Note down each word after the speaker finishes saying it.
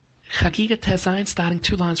Chagiga Tezayin, starting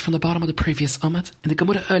 2 lines from the bottom of the previous Amad. In the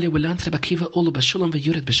Gemara earlier we learned that Bakiva Ulu Bashulam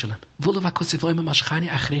V'Yurid Bashulam. Vulu Vakusivoima Mashchani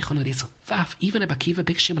Achrechon Rizal. Vaf, even a Bakiva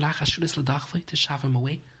Bikshim Lach Ashuris Ladachvli to shove him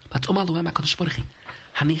away. But Umaluem HaKadosh Baruch Hu.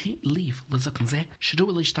 Hanichi, leave, L'Zokn Zeh, Shadu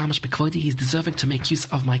L'Ishtamash Bekvoidi, he's deserving to make use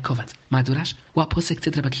of my covet. My Durash, what Pusik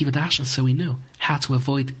Tidra Bakiva Darshan, so we knew how to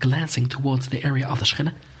avoid glancing towards the area of the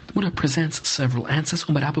Shechina. The Gemara presents several answers.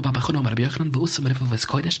 From this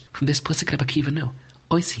Pusik Rebbe Akiva knew.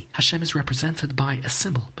 Oisi, Hashem is represented by a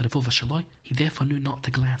symbol, Meravova Shaloi, he therefore knew not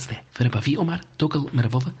to glance there. For Rebbe Avi Omar, Dogel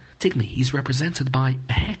Meravova, Tigmi, he's represented by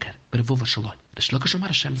a heker, Meravova Shaloi. The Shlokash Omar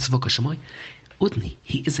Hashem Tzvoka Shamoy, Udni,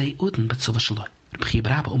 he is a Uden Betzova Shaloi. Rebbe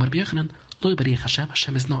Chibraba Omar B'Yochanan, Loi B'Riach Hashem,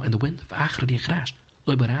 Hashem is not in the wind, V'achar Riach Rash,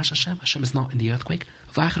 Loi B'Rash Hashem, Hashem is not in the earthquake,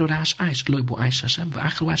 V'achar Rash Aish, Loi B'Aish Hashem,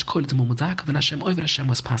 V'achar Rash Kol T'mumudaka, V'en Hashem Oiver Hashem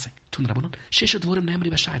was passing. Tun Rabbanon, Shesha Dvorim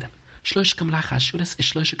Nemri B'Shaydem. Shlosh Kamlach Ashuris is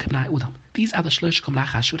Shlosh Kamlai Udam. These are the Shlosh Kamlach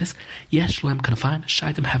Ashuris. Yes, Shloim Kanafan,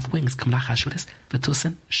 Shaidim have wings, Kamlach Ashuris.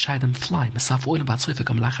 V'tusin, Shaidim fly, Masaf Oilim Batsoifa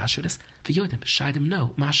Kamlach Ashuris. V'yodim, Shaidim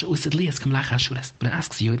know, Masha Usid Lias Kamlach Ashuris. But it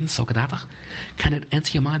asks Yodim, Sokadatach, can it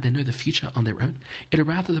enter your mind they know the future on their own? It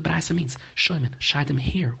rather the Braisa means, Shoimin, Shaidim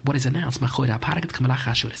hear what is announced, Machoida Paragat Kamlach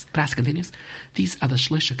Ashuris. Braisa continues, these are the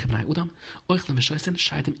Shlosh Kamlai Udam. Oichlim V'shoisin,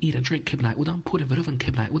 Shaidim eat and drink Kibnai Udam, Pura V'ruvan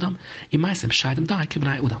Kibnai Udam, Imaisim, Shaidim die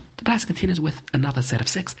Kibnai Udam. The Braisa continues with another set of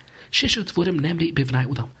 6. Shishut Vurim Nemri Bivnai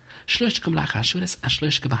Udam. Shlosh Kamlach Ashuris and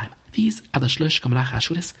Shlosh Gavaim. These are the Shlosh Kamlach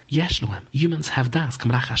Ashuris. Yeshloem. Humans have das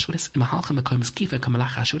Kamlach Ashuris. Imahalchem Mekoim Skifa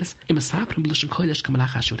Kamlach Ashuris. Imasaprim Blushim Kodesh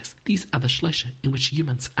Kamlach Ashuris. These are the Shlosh in which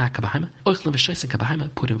humans are Kabahima. Oichlem Veshoisen Kabahima.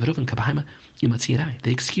 Purim Veruven Kabahima. Imatzirai.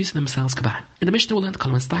 They excuse themselves Kabahim. In the Mishnah will learn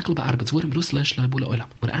Kolman Stakel Ba'arbetz Vurim Blus Losh Loibula Olam.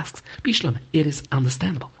 What asks, Bishlom, it is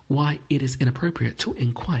understandable why it is inappropriate to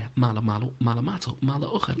inquire Mala Malu, Mala Mato, Mala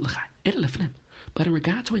Ochad Lechai. Edelefnim. But in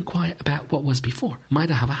regard to inquire about what was before,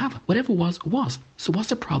 Maida Hava Hava, whatever was, was. So what's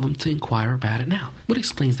the problem to inquire about it now? What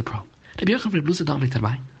explains the problem? Build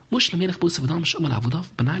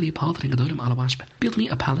me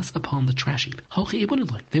a palace upon the trash heap.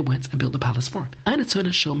 They went and built a palace for him. It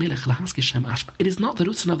is not the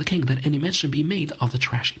roots of the king that any mention be made of the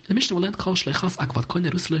trash heap. The Mishnah will end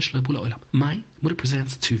My Mutter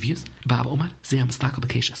presents 2 views. Baba Omar,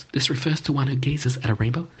 this refers to one who gazes at a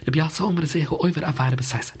rainbow. Mutter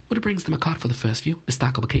brings the makar for the first view.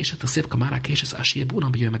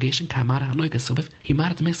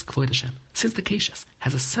 Since the Keshas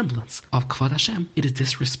has a semblance of Kvod Hashem, it is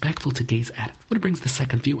disrespectful to gaze at it. When it brings the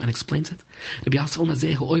second view and explains it,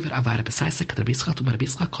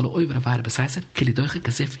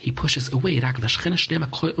 as if he pushes away When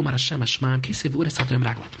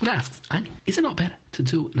asks, is it not better to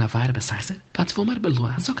do Navara Besaisa?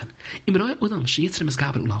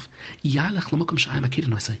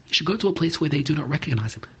 You should go to a place where they do not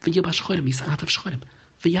recognize him.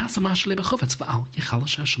 Here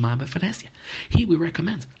we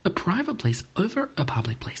recommend a private place over a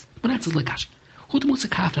public place. A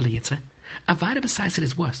Vaira Besaisa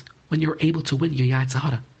is worse when you're able to win your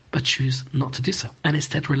Yaitza but choose not to do so, and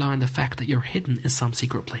instead rely on the fact that you're hidden in some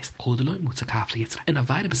secret place. And a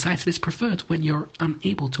Vaira Besaisa is preferred when you're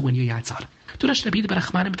unable to win your Yaitza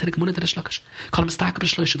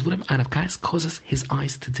causes his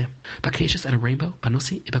eyes to dim. Bakashis and a rainbow,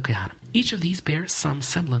 Banusi, Ibakayanim. Each of these bears some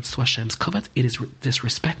semblance to Hashem's covet. It is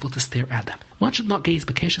disrespectful to stare at them. One should not gaze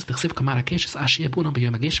Bakashis, Bechsiv Kamara Kashis, Ashia Bunam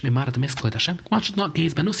Biyamagesh, Mimara the Miskloid Hashem. One should not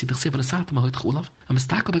gaze Banusi, Bechsiv Nasat Mahoit Chulav, and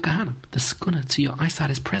Mistaka Bakahanam. The skuna to your eyesight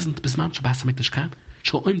is present, Bisman Shabasa Mikdashkam,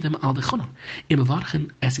 Shal Oim Al Dechonam,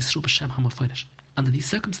 Imavarchen as Yisru B'Shem Hamafoidish. Under these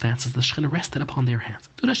circumstances, the Shekhinah rested upon their hands.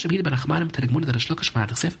 Do not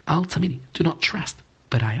trust.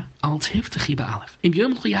 Beraya, Al Tiv Techiba Aleph. The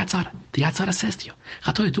Yatzara says to you,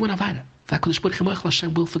 Chatoy, do an Avaida.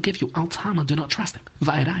 Hashem will forgive you. Al Tama, do not trust him.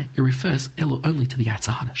 Va'erai, it refers only to the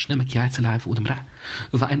Yatzahara. Shnemak Yatzalav Udamra.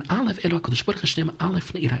 Va'en Aleph Elo HaKadosh Baruch Hu Shnemak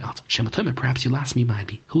Aleph Ne'irayat. Shematomer, perhaps your last me might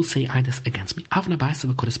be. Who'll say Idas against me? Avna Baisa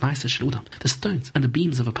V'Kodesh Baisa Shel Udam. The stones and the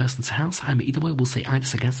beams of a person's house, Haime Idamoy, will say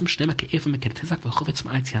Idas against him. Shnemak E'efim Mekeretizak V'Chovetz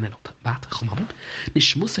Ma'ayt Yanelot. Bat Chumamim.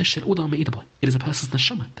 Nishmuse Shel Udam Me'idamoy. It is a person's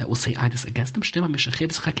neshama that will say Idas against him. Shnema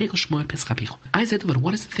Meshacheves Chakecho Shmoy Peschapicho. I said,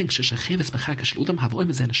 what is the thing? Sheshacheves Bechake Shel Udam Havoy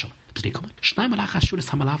Mezen neshama.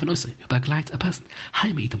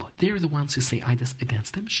 They are the ones who say Idas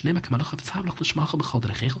against him. The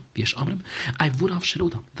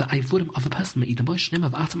Ivurim of a person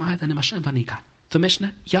The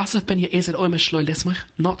Mishnah, Yosef ben Yezer oime shloi lismach,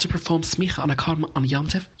 not to perform smicha on a karma on Yom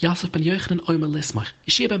Tov. Yosef ben Yochanan oime lismach.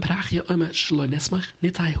 Yeshia ben Parachia oime shloi lismach,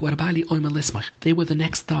 Nitai huarbali oime lismach. They were the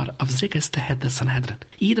next daughter of Zikas to head the Sanhedrin.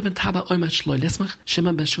 Yida ben Taba oime shloi lismach,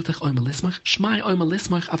 Shimon ben Shutach oime lismach, Shmai oime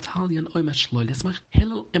lismach, Avtalion oime shloi lismach,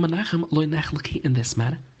 Hillel and Menachem loi nechleki in this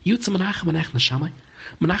matter. Yutza Menachem Menachem Shammai.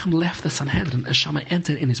 Menachem left the Sanhedrin as Shammai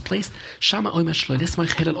entered in his place. Shammai oime shloi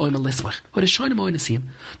lismach, Hillel oime lismach. What is showing oime nasim?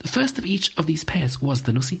 The first of each of these pairs was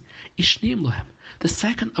the Nusi. Ishniim lohem. The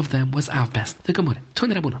second of them was Avbest, the Gemara. Tun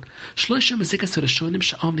Rabunan. Shloishim Zikas to the Shonim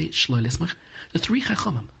Sha'amli shloi lismach. The three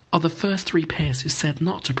Chachamim of the first three pairs who said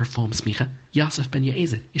not to perform smicha, Yosef ben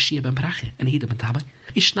Yezer, Yeshia ben Parachia, and Hida ben Tabai.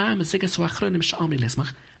 Ishnaim Zikas to Achronim Sha'amli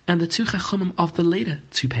lismach. And the two Chachamim of the later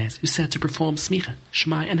two pairs who said to perform smicha,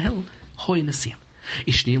 Shmai and Hillel, Hoy Nasim.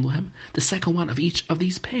 Ishniim lohem. The second one of each of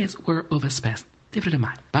these pairs were overspaced. Different in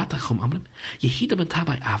mind. Batachum Amrim, Yehida ben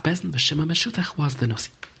Tabai Avbezn, Veshima Meshutach was the Nusi.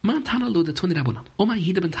 Mantana lo the Tuni Rabunan. Oma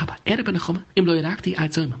Yehida ben Tabai, Ere ben Chuma, Im lo Yirakti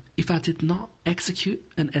Eidzoimim. If I did not execute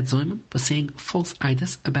an Eidzoimim for saying false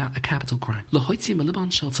idas about a capital crime. Lo Hoitzi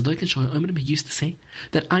Meliban Shal Tzadoikin Shoy Omrim used to say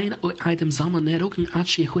that Ein Eidem Zaman Nerokin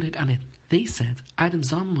Achi Yehudek Anet. They said Eidem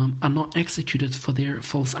Zamim are not executed for their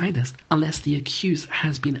false idas unless the accused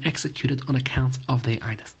has been executed on account of their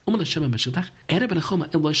idas.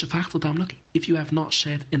 If you have not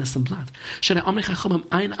shed innocent blood,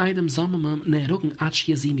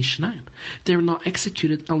 they are not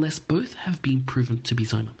executed unless both have been proven to be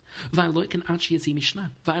zomim.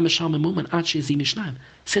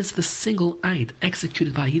 Since the single eid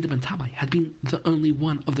executed by Yehida ben Tabai had been the only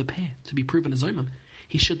one of the pair to be proven as zomim,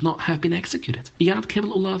 he should not have been executed. Never to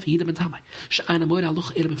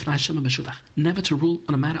rule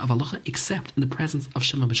on a matter of halacha except in the presence of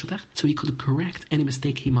Shimon Beshutach, so he could correct any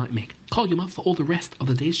mistake he might make. Call Yom for all the rest of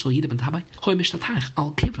the days shall Yehida ben Tabai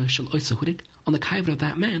on the kaiver of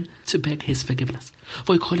that man to beg his forgiveness.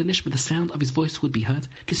 The sound of his voice would be heard.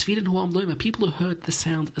 People who heard the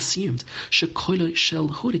sound assumed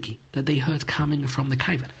that they heard coming from the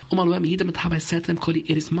kaiver. Yehida ben Tabai said to them,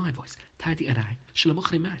 it is my voice.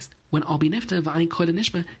 When I'll be nefta v'ayin kol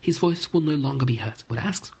nishma, his voice will no longer be heard. But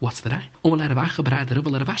asks, what's the day?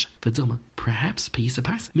 Perhaps,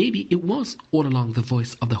 maybe it was all along the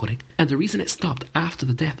voice of the Hurik, and the reason it stopped after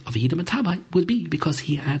the death of Yehida ben Tabai would be because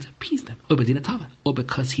he had appeased him, or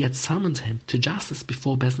because he had summoned him to justice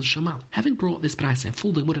before Bezdin Shamal. Having brought this price in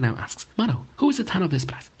full, the Gemara now asks, Mano, who is the tan of this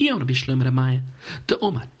price? The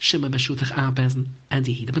Omar, Shimon Beshutach Bezdin, and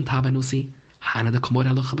Yehida ben Tabai Nusi.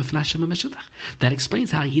 That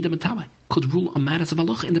explains how Yehida ben Tabai could rule on matters of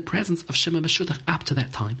halacha in the presence of Shimon Beshutach up to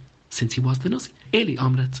that time, since he was the Nusi. Eli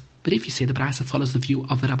Amrit. But if you say the Braisa follows the view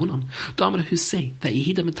of the Rabbanon, the Amrit who say that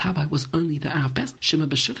Yehida ben Tabai was only the Av Bezdin, Shimon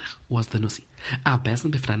Beshutach was the Nusi. Av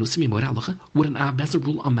Bezdin b'fnei Nusi mimor halacha. Would an Av Bezdin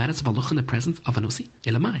rule on matters of halacha in the presence of a Nusi?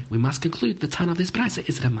 Elamai. We must conclude the tan of this Braisa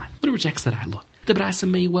is Ramai, but it rejects the law. The Braisa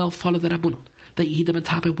may well follow the Rabbanon, that Yehida ben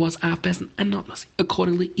Tabai was Av Bezdin and not Nusi.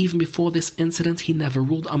 Accordingly, even before this incident, he never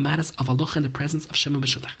ruled on matters of halacha in the presence of Shimon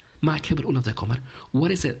Beshutach.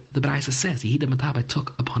 What is it the Braisa says Yehida ben Tabai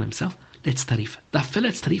took upon himself? That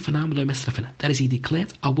is, he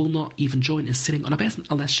declared, I will not even join in sitting on a bezdin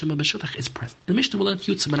unless Shimon Beshutach is present. The Mishnah will learn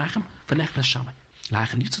Yutza Menachem v'nechna Shammai.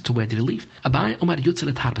 Lachen Yutza, to where did he leave? Abai Omar Yutza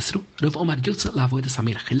l'tar besru, Rav Omar Yutza la'avoid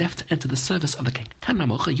Samelech. He left to enter the service of the king. Kan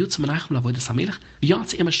Ramocha Yutza Menachem la'avoid Samelech.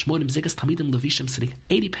 V'yatzi ima shmonim zigas Talmidim levishim sirih.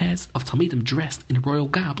 80 pairs of Talmidim dressed in royal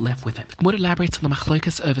garb left with him. Gemara elaborates on the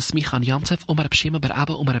machlokas over smicha on Yom Tov. Omar B'Shema bar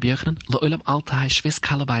Abba Omar Rabbi Yochanan la'olam al tahai shvis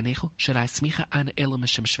kala b'anechu sherai smicha an elam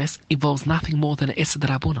mishim shvis involves nothing more than an issa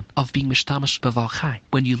d'rabunan of being mishtamash b'val chai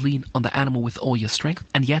when you lean on the animal with all your strength,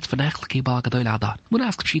 and yet v'nechleki bal gadol adar. When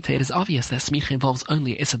asked Pshita, it is obvious that smicha involves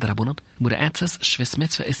only issa d'rabunan. Mura answers shvis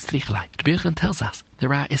mitzvah is trichlai. Rabbi Yochanan tells us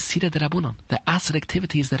there are isira d'rabunan, the asad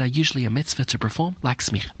activities that are usually a mitzvah to perform, like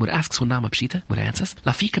smicha. Mura asks Hunama Pshita. Mura answers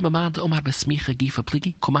lafika mamad omar b'smicha gifa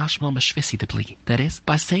pligi kumashmal mashvisi de pligi. That is,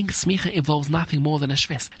 by saying smicha involves nothing more than a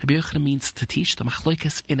shvis, Rabbi Yochanan means to teach the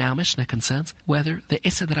machlokas in our Mishnah concerns whether the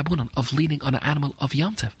issa d'rabunan of leaning on an animal of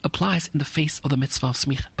Yom Tov applies in the face of the mitzvah of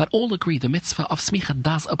smicha. But all agree the mitzvah of smicha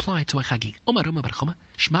does apply to a chagig. Omar Ruma bar Chuma,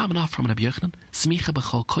 Shma Manaf from Rabbi Yochanan, smicha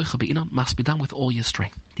b'chol koicha be'inan must be done with all your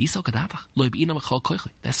strength.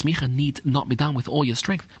 That smicha need not be done with all your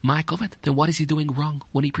strength. Mike of it, then what is he doing wrong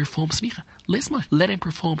when he performs smicha? Listen, let him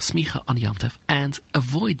perform smicha on Yom Tov and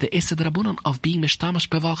avoid the Issa Drabunan of being mishtamash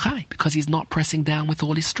beval chai, because he's not pressing down with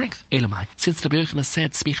all his strength. Elamai, since the Berachna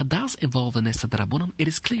said smicha does involve the Issa Drabunan, it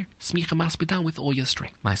is clear smicha must be done with all your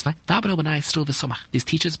strength. Maisvai, Dabro Benai Yisrael v'Somach. This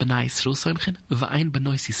teaches Benai Yisrael Soimchen v'ayin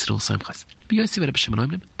Benois Yisrael Soimchas.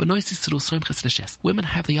 Women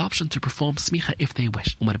have the option to perform smicha if they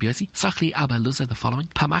wish. Sachli Abba Luza the following.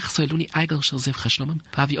 Pamach soiluni eigel shel ziv cheshnumim.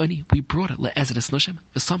 Vavioni, we brought it le'ezedus nushim.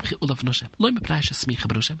 V'samchi ulav nushim. Loy meplasha smicha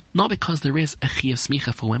b'nushim. Not because there is a chi of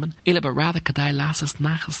smicha for women, ila but rather kadai lasas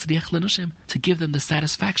nachas sriach lenushim, to give them the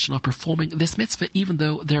satisfaction of performing this mitzvah even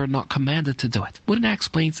though they are not commanded to do it. Mudina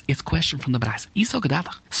explains its question from the Braisa. Iso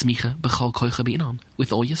gadavach. Smicha b'chol koicha b'inon.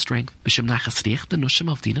 With all your strength. B'shem nachas sriach the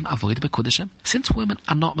nushim of dinan avoid b'kudishim. Since women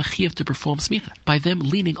are not mechiv to perform smicha, by them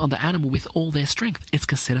leaning on the animal with all their strength, it's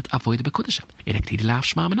considered avoid b'kudishim.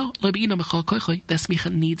 That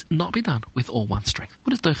smicha needs not be done with all one's strength.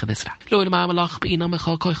 What is doicha this?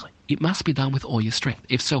 It must be done with all your strength.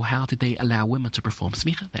 If so, how did they allow women to perform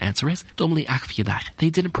smicha? The answer is, they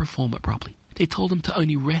didn't perform it properly. They told them to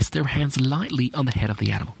only rest their hands lightly on the head of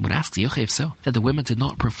the animal. One asks Yochai if so, that the women did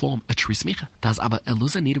not perform a true smicha. Does Abba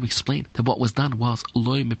Eluzah need to explain that what was done was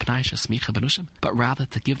loy mipnaisha smicha benushim, but rather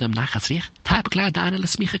to give them nachas riach?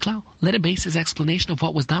 Let him base his explanation of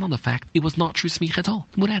what was done on the fact it was not true smicha at all.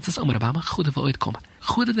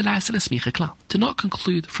 To not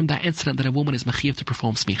conclude from that incident that a woman is mechiv to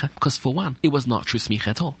perform smicha, because for one, it was not true smicha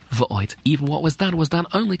at all. Even what was done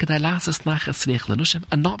only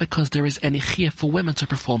and not because there is any chiyah for women to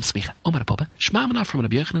perform smicha. Omar Papa, Shmamana from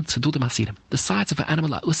Rabbi Yochanan to do the masidim. The sides of an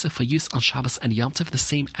animal are usa for use on Shabbos and Yom Tov the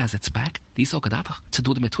same as its back. These okadatach to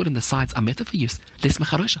do the meturim, the sides are meta for use. This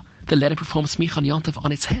mecharosha. The let it perform smicha on Yom Tov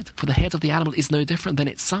on its head, for the head of the animal is no different than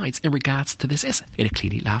its sides in regards to this issa. It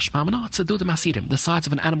clearly la Shmamana to do the masidim. The sides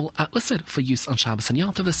of an animal are usa for use on Shabbos and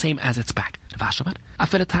Yom Tov the same as its back. Vashabat, I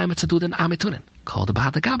fed a time to do the ameturin. Called the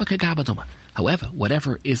Bahadagaba Kagabadoma. However,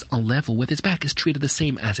 whatever is on level with its back is treated the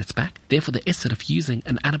same as its back. Therefore, the issur of using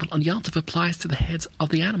an animal on Yom Tov applies to the heads of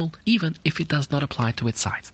the animal, even if it does not apply to its sides.